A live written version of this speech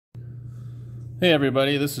Hey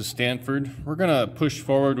everybody, this is Stanford. We're going to push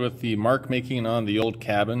forward with the mark making on the old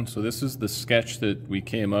cabin. So this is the sketch that we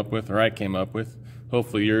came up with, or I came up with.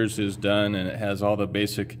 Hopefully yours is done and it has all the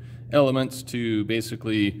basic elements to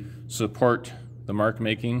basically support the mark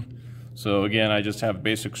making. So again, I just have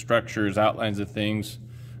basic structures, outlines of things,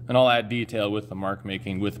 and I'll add detail with the mark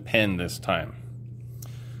making with pen this time.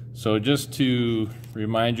 So just to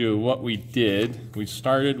remind you of what we did, we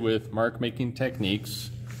started with mark making techniques.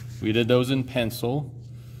 We did those in pencil.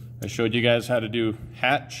 I showed you guys how to do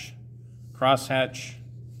hatch, cross hatch,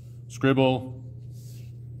 scribble,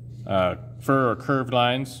 fur or curved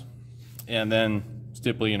lines, and then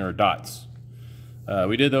stippling or dots.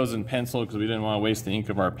 We did those in pencil because we didn't want to waste the ink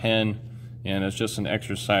of our pen, and it's just an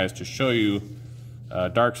exercise to show you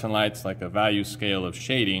darks and lights like a value scale of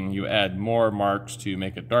shading. You add more marks to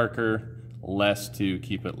make it darker, less to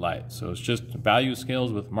keep it light. So it's just value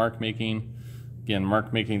scales with mark making. Again,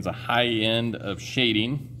 mark making is a high end of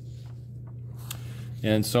shading.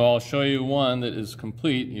 And so I'll show you one that is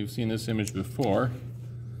complete. You've seen this image before.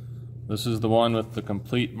 This is the one with the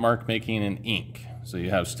complete mark making in ink. So you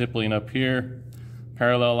have stippling up here,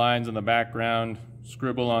 parallel lines in the background,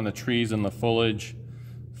 scribble on the trees and the foliage,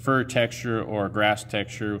 fur texture or grass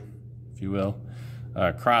texture, if you will,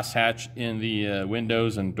 cross hatch in the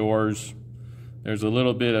windows and doors. There's a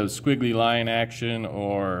little bit of squiggly line action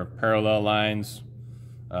or parallel lines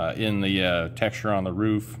in the texture on the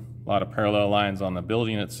roof. A lot of parallel lines on the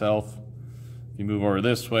building itself. If you move over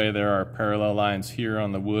this way, there are parallel lines here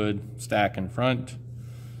on the wood stack in front.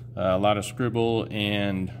 A lot of scribble,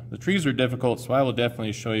 and the trees are difficult, so I will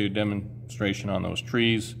definitely show you a demonstration on those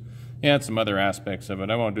trees and some other aspects of it.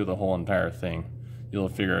 I won't do the whole entire thing. You'll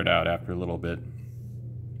figure it out after a little bit.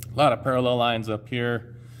 A lot of parallel lines up here.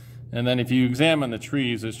 And then if you examine the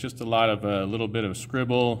trees, it's just a lot of a little bit of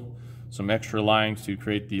scribble, some extra lines to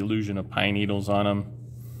create the illusion of pine needles on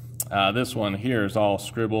them. This one here is all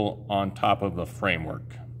scribble on top of the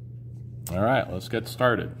framework. All right, let's get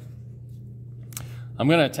started. I'm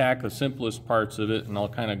going to attack the simplest parts of it, and I'll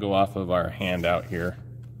kind of go off of our handout here.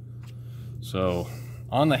 So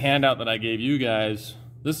on the handout that I gave you guys,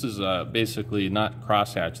 this is basically not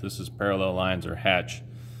crosshatch, this is parallel lines or hatch.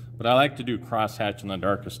 But I like to do crosshatch in the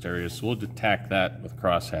darkest areas, so we'll attack that with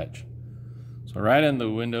crosshatch. So right in the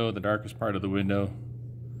window, the darkest part of the window,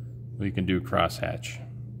 we can do crosshatch.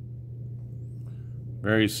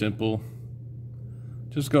 Very simple.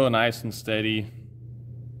 Just go nice and steady.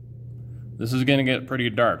 This is going to get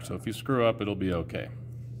pretty dark, so if you screw up, it'll be okay.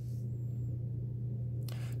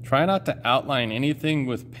 Try not to outline anything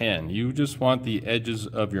with pen. You just want the edges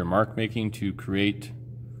of your mark making to create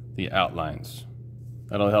the outlines.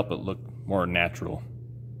 That'll help it look more natural.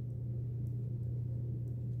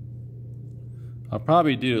 I'll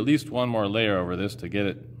probably do at least one more layer over this to get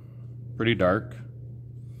it pretty dark.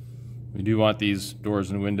 We do want these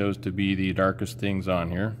doors and windows to be the darkest things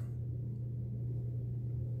on here.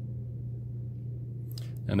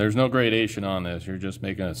 And there's no gradation on this, you're just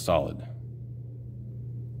making it solid.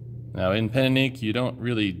 Now in pen and ink, you don't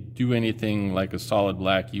really do anything like a solid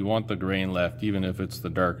black. You want the grain left, even if it's the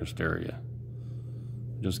darkest area.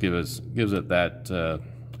 Just gives it that,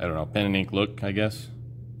 I don't know, pen and ink look, I guess.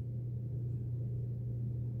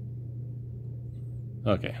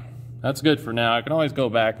 Okay, that's good for now. I can always go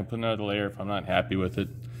back and put another layer if I'm not happy with it.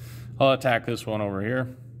 I'll attack this one over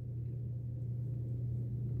here.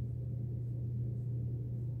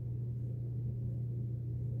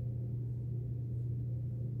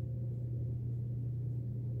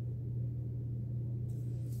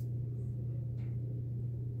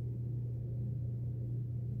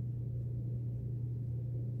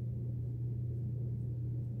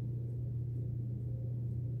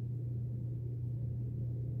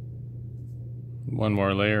 One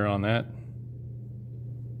more layer on that.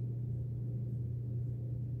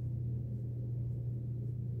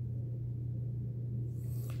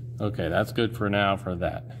 Okay, that's good for now for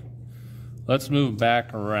that. Let's move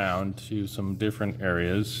back around to some different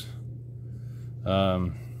areas.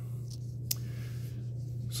 So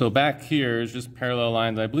back here is just parallel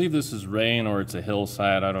lines. I believe this is rain or it's a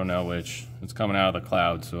hillside. I don't know which. It's coming out of the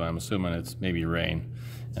clouds, so I'm assuming it's maybe rain.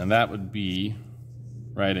 And that would be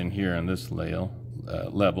right in here in this level.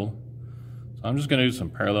 So I'm just going to do some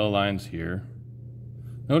parallel lines here.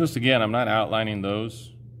 Notice again, I'm not outlining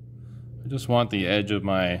those. I just want the edge of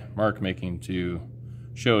my mark making to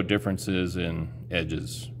show differences in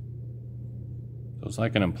edges. So it's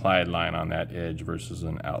like an implied line on that edge versus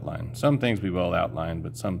an outline. Some things we will outline,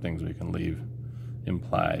 but some things we can leave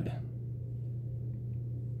implied.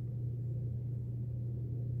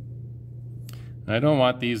 And I don't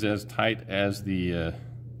want these as tight as the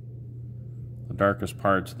darkest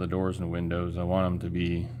parts of the doors and windows. I want them to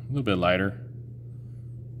be a little bit lighter.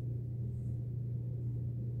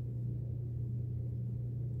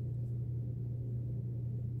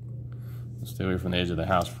 Stay away from the edge of the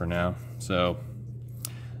house for now. So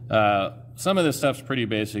some of this stuff's pretty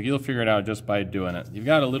basic. You'll figure it out just by doing it. You've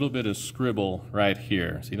got a little bit of scribble right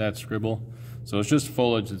here. See that scribble? So it's just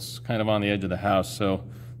foliage that's kind of on the edge of the house. So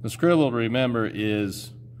the scribble, remember,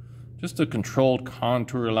 is just a controlled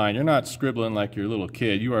contour line. You're not scribbling like your little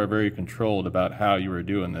kid. You are very controlled about how you are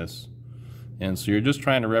doing this. And so you're just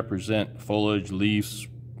trying to represent foliage, leaves,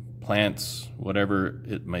 plants, whatever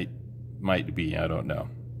it might be. I don't know.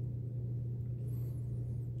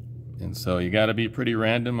 And so you got to be pretty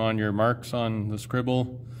random on your marks on the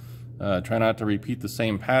scribble. Try not to repeat the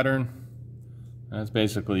same pattern. That's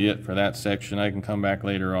basically it for that section. I can come back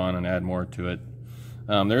later on and add more to it.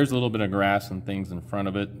 There's a little bit of grass and things in front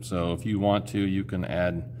of it, so if you want to, you can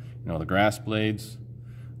add, the grass blades.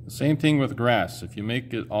 The same thing with grass. If you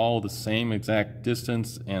make it all the same exact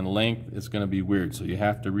distance and length, it's going to be weird. So you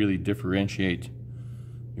have to really differentiate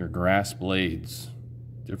your grass blades.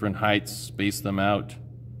 Different heights, space them out.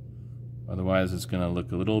 Otherwise, it's going to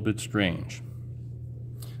look a little bit strange.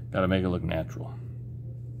 Got to make it look natural.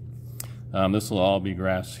 This will all be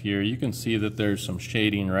grass here. You can see that there's some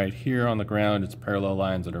shading right here on the ground. It's parallel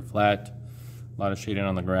lines that are flat. A lot of shading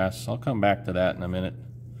on the grass. I'll come back to that in a minute.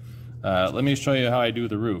 Let me show you how I do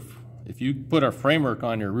the roof. If you put a framework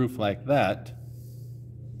on your roof like that,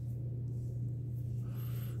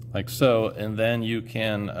 like so, and then you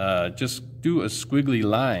can just do a squiggly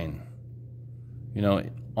line,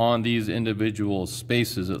 on these individual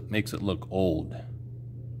spaces. It makes it look old.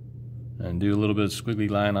 And do a little bit of squiggly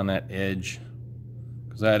line on that edge,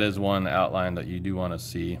 because that is one outline that you do want to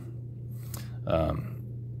see.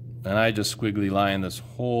 And I just squiggly line this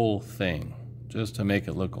whole thing just to make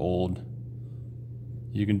it look old.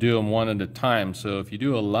 You can do them one at a time, so if you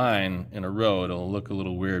do a line in a row, it'll look a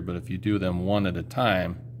little weird, but if you do them one at a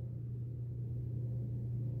time,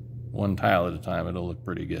 one tile at a time, it'll look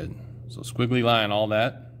pretty good. So squiggly line all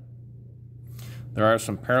that. There are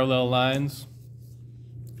some parallel lines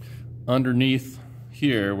underneath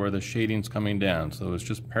here where the shading's coming down, so it's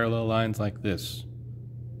just parallel lines like this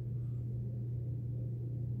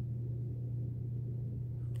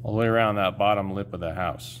all the way around that bottom lip of the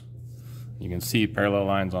house. You can see parallel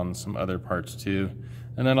lines on some other parts too,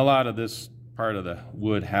 and then a lot of this part of the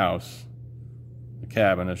wood house, the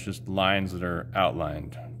cabin, it's just lines that are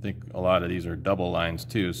outlined. I think a lot of these are double lines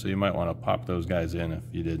too, so you might want to pop those guys in if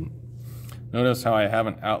you didn't. Notice how I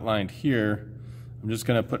haven't outlined here. I'm just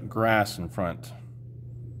going to put grass in front.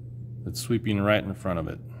 It's sweeping right in front of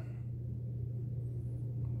it.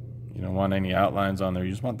 You don't want any outlines on there.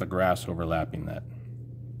 You just want the grass overlapping that.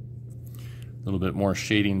 A little bit more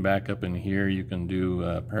shading back up in here. You can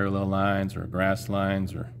do parallel lines or grass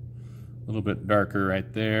lines, or a little bit darker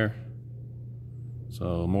right there.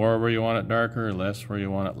 So more where you want it darker, less where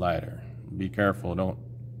you want it lighter. Be careful, don't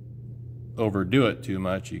overdo it too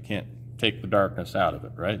much. You can't take the darkness out of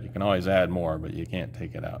it, right? You can always add more, but you can't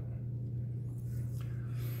take it out.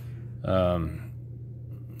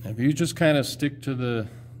 If you just kind of stick to the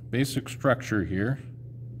basic structure here,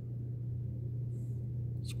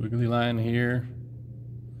 squiggly line here,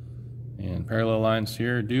 and parallel lines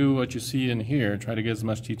here, do what you see in here, try to get as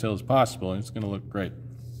much detail as possible, and it's going to look great.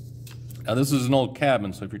 Now this is an old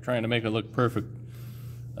cabin, so if you're trying to make it look perfect,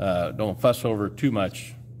 don't fuss over it too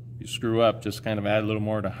much. You screw up, just kind of add a little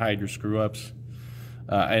more to hide your screw ups.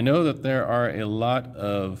 I know that there are a lot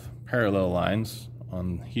of parallel lines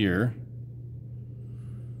on here,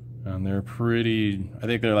 and they're pretty, I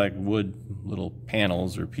think they're like wood little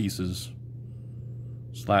panels or pieces,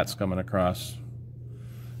 slats coming across.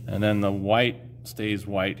 And then the white stays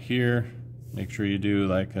white here. Make sure you do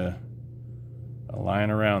like a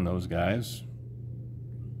line around those guys.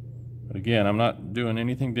 But again, I'm not doing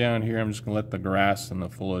anything down here. I'm just going to let the grass and the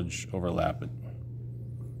foliage overlap it.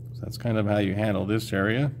 So that's kind of how you handle this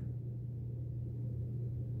area.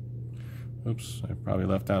 Oops, I probably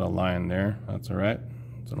left out a line there. That's all right.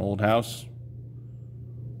 It's an old house.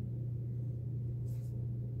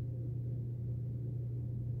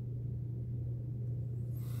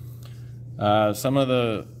 Some of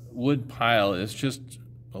the wood pile is just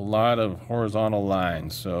a lot of horizontal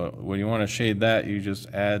lines. So when you want to shade that, you just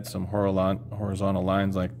add some horizontal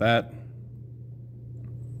lines like that.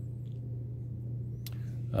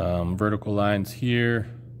 Vertical lines here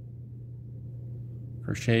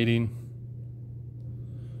for shading.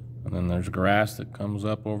 And then there's grass that comes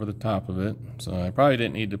up over the top of it. So I probably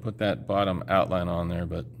didn't need to put that bottom outline on there,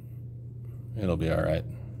 but it'll be all right.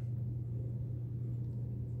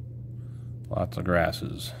 Lots of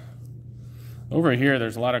grasses. Over here,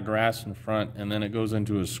 there's a lot of grass in front, and then it goes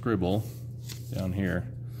into a scribble down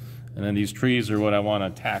here. And then these trees are what I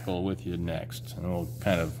want to tackle with you next. And we'll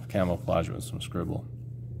kind of camouflage it with some scribble.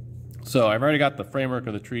 So I've already got the framework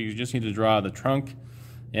of the tree. You just need to draw the trunk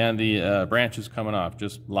and the branches coming off,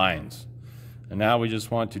 just lines. And now we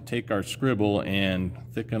just want to take our scribble and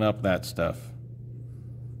thicken up that stuff.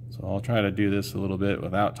 So I'll try to do this a little bit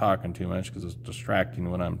without talking too much because it's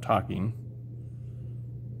distracting when I'm talking.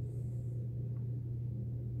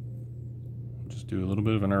 Just do a little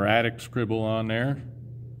bit of an erratic scribble on there.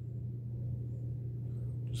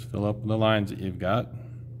 Just fill up the lines that you've got.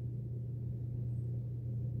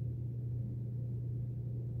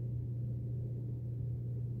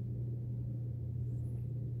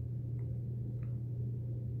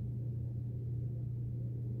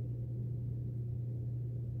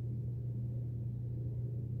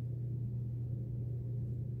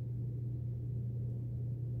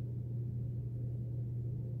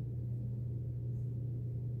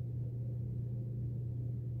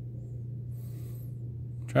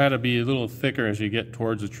 Try to be a little thicker as you get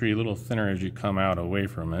towards the tree, a little thinner as you come out away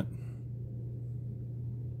from it.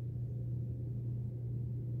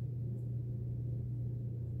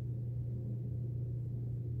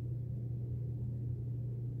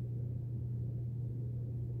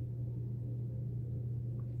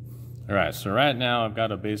 All right, so right now I've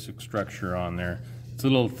got a basic structure on there. It's a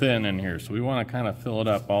little thin in here, so we want to kind of fill it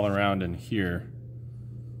up all around in here.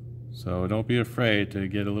 So don't be afraid to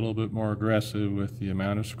get a little bit more aggressive with the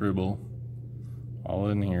amount of scribble all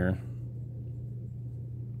in here.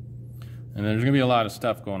 And there's going to be a lot of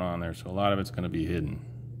stuff going on there, so a lot of it's going to be hidden.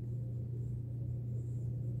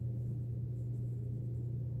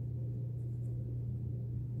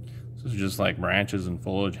 This is just like branches and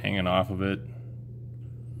foliage hanging off of it.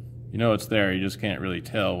 You know it's there, you just can't really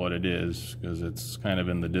tell what it is because it's kind of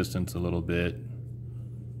in the distance a little bit.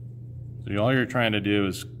 So all you're trying to do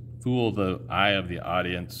is fool the eye of the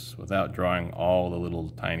audience without drawing all the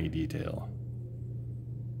little tiny detail.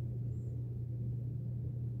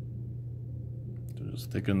 So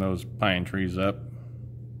just thicken those pine trees up.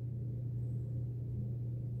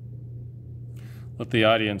 Let the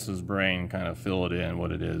audience's brain kind of fill it in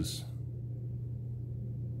what it is.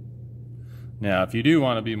 Now, if you do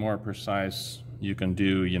want to be more precise, you can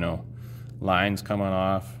do, you know, lines coming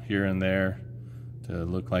off here and there to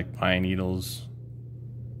look like pine needles.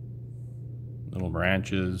 Little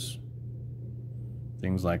branches,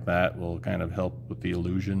 things like that will kind of help with the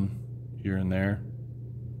illusion here and there.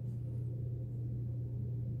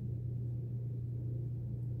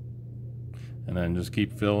 And then just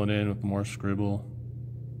keep filling in with more scribble.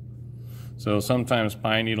 So sometimes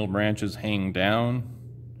pine needle branches hang down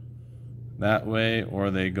that way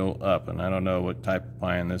or they go up. And I don't know what type of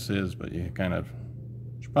pine this is, but you kind of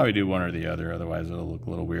should probably do one or the other. Otherwise it'll look a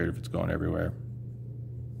little weird if it's going everywhere.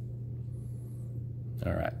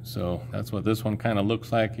 All right, so that's what this one kind of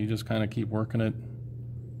looks like. You just kind of keep working it.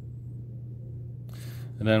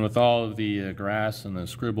 And then with all of the grass and the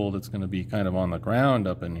scribble that's going to be kind of on the ground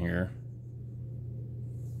up in here,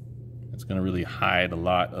 it's going to really hide a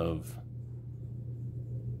lot of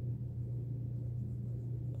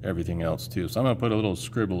everything else too. So I'm going to put a little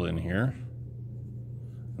scribble in here.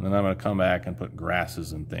 And then I'm going to come back and put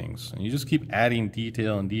grasses and things. And you just keep adding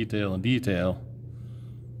detail and detail and detail.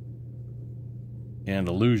 And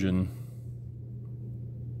illusion.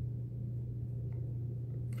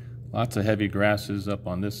 Lots of heavy grasses up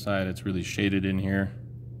on this side. It's really shaded in here.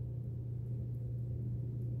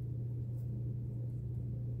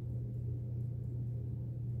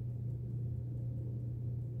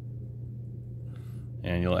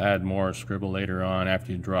 And you'll add more scribble later on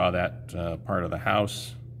after you draw that part of the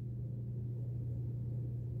house.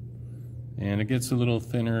 And it gets a little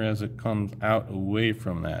thinner as it comes out away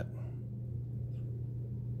from that.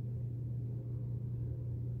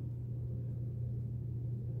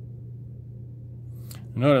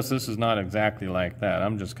 Notice this is not exactly like that.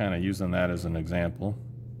 I'm just kind of using that as an example.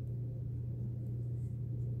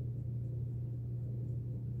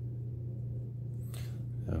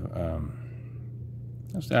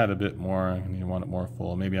 Just add a bit more. You want it more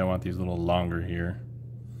full. Maybe I want these a little longer here.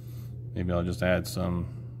 Maybe I'll just add some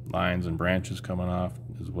lines and branches coming off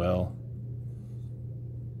as well.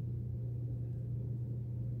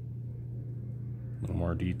 A little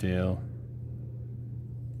more detail.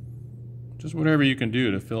 Just whatever you can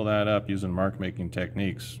do to fill that up using mark making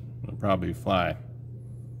techniques will probably fly.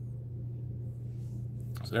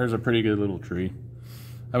 So there's a pretty good little tree.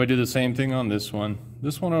 I would do the same thing on this one.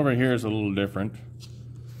 This one over here is a little different.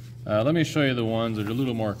 Let me show you the ones that are a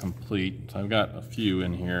little more complete. So I've got a few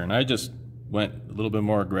in here, and I just went a little bit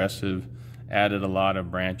more aggressive, added a lot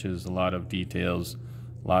of branches, a lot of details,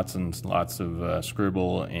 lots and lots of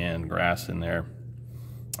scribble and grass in there.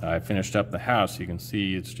 I finished up the house. You can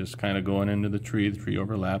see it's just kind of going into the tree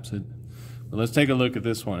overlaps it. But let's take a look at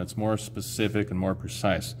this one. It's more specific and more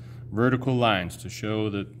precise. Vertical lines to show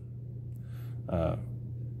the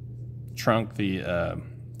trunk, the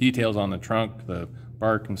details on the trunk, the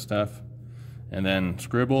bark and stuff. And then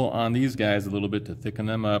scribble on these guys a little bit to thicken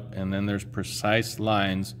them up. And then there's precise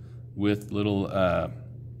lines with little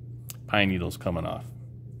pine needles coming off.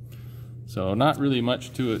 So not really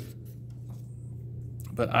much to it,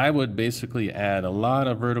 but I would basically add a lot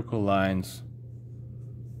of vertical lines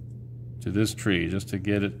to this tree just to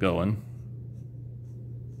get it going.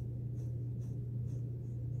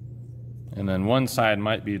 And then one side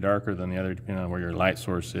might be darker than the other depending on where your light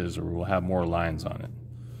source is, or we'll have more lines on it.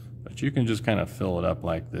 But you can just kind of fill it up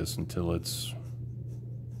like this until it's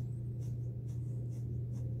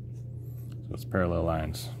parallel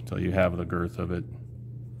lines, until you have the girth of it.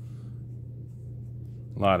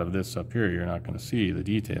 A lot of this up here you're not going to see the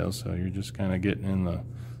details, so you're just kind of getting in the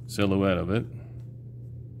silhouette of it.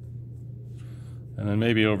 And then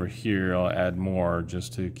maybe over here I'll add more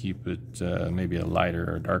just to keep it maybe a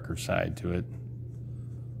lighter or darker side to it.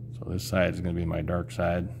 So this side is going to be my dark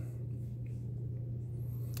side.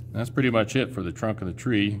 And that's pretty much it for the trunk of the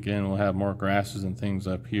tree. Again, we'll have more grasses and things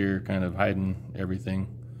up here kind of hiding everything.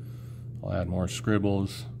 I'll add more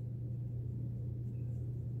scribbles.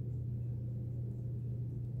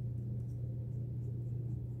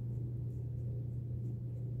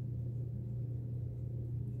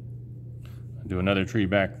 Do another tree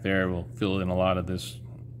back there. We'll fill in a lot of this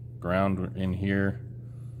ground in here.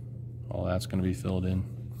 All that's going to be filled in.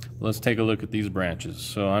 Let's take a look at these branches.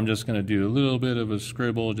 So I'm just going to do a little bit of a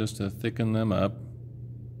scribble just to thicken them up.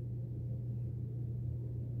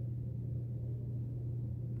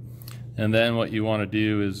 And then what you want to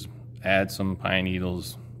do is add some pine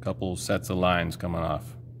needles, a couple sets of lines coming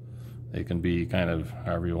off. They can be kind of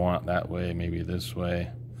however you want, that way, maybe this way.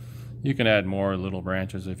 You can add more little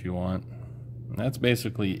branches if you want. And that's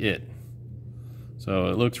basically it. So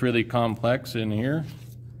it looks really complex in here,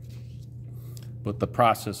 but the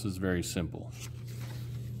process is very simple.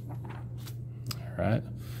 All right.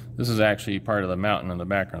 This is actually part of the mountain in the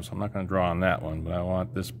background, so I'm not going to draw on that one, but I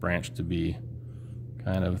want this branch to be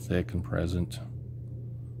kind of thick and present.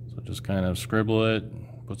 So just kind of scribble it,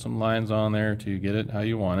 put some lines on there to get it how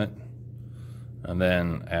you want it, and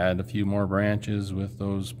then add a few more branches with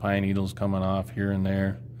those pine needles coming off here and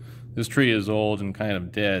there. This tree is old and kind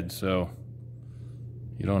of dead, so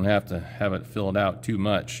you don't have to have it filled out too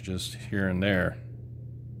much, just here and there.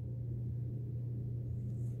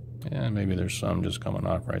 And maybe there's some just coming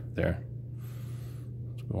off right there.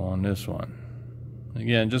 Let's go on this one.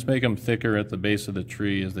 Again, just make them thicker at the base of the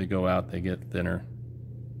tree. As they go out, they get thinner.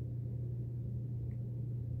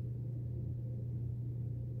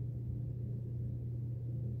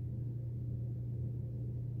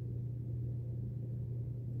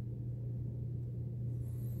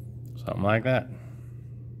 Something like that.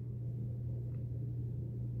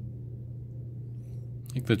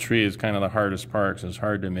 I think the tree is kind of the hardest part because it's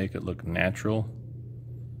hard to make it look natural,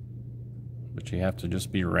 but you have to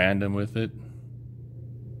just be random with it.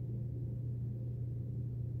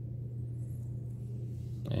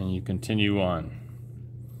 And you continue on.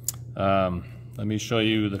 Let me show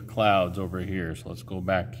you the clouds over here. So let's go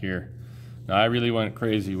back here. Now I really went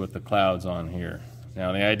crazy with the clouds on here.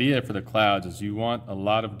 Now the idea for the clouds is you want a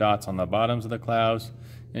lot of dots on the bottoms of the clouds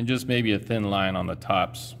and just maybe a thin line on the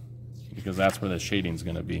tops, because that's where the shading is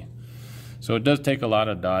going to be. So it does take a lot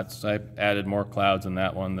of dots. I added more clouds in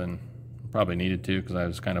that one than probably needed to because I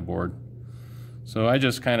was kind of bored. So I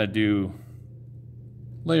just kind of do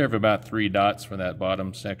a layer of about 3 dots for that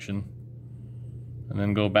bottom section, and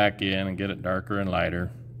then go back in and get it darker and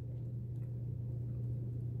lighter.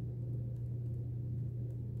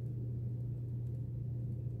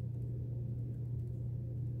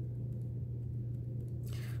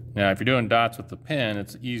 Now, if you're doing dots with the pen,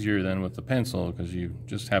 it's easier than with the pencil because you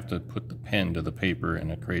just have to put the pen to the paper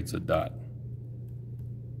and it creates a dot.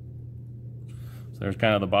 So there's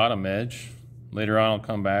kind of the bottom edge. Later on, I'll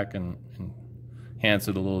come back and enhance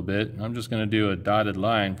it a little bit. I'm just going to do a dotted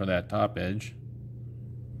line for that top edge.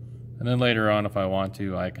 And then later on, if I want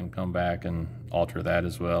to, I can come back and alter that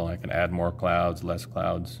as well. I can add more clouds, less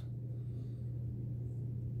clouds.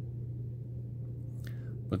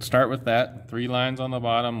 But start with that, 3 lines on the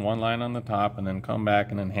bottom, 1 line on the top, and then come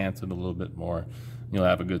back and enhance it a little bit more. You'll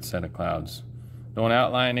have a good set of clouds. Don't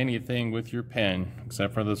outline anything with your pen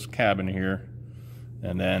except for this cabin here,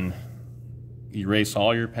 and then erase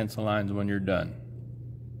all your pencil lines when you're done.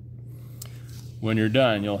 When you're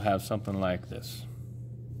done, you'll have something like this.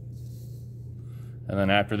 And then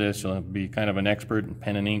after this, you'll be kind of an expert in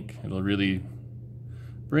pen and ink. It'll really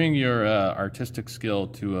bring your artistic skill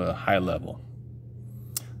to a high level.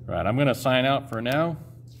 All right, I'm going to sign out for now,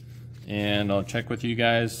 and I'll check with you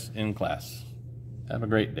guys in class. Have a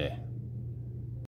great day.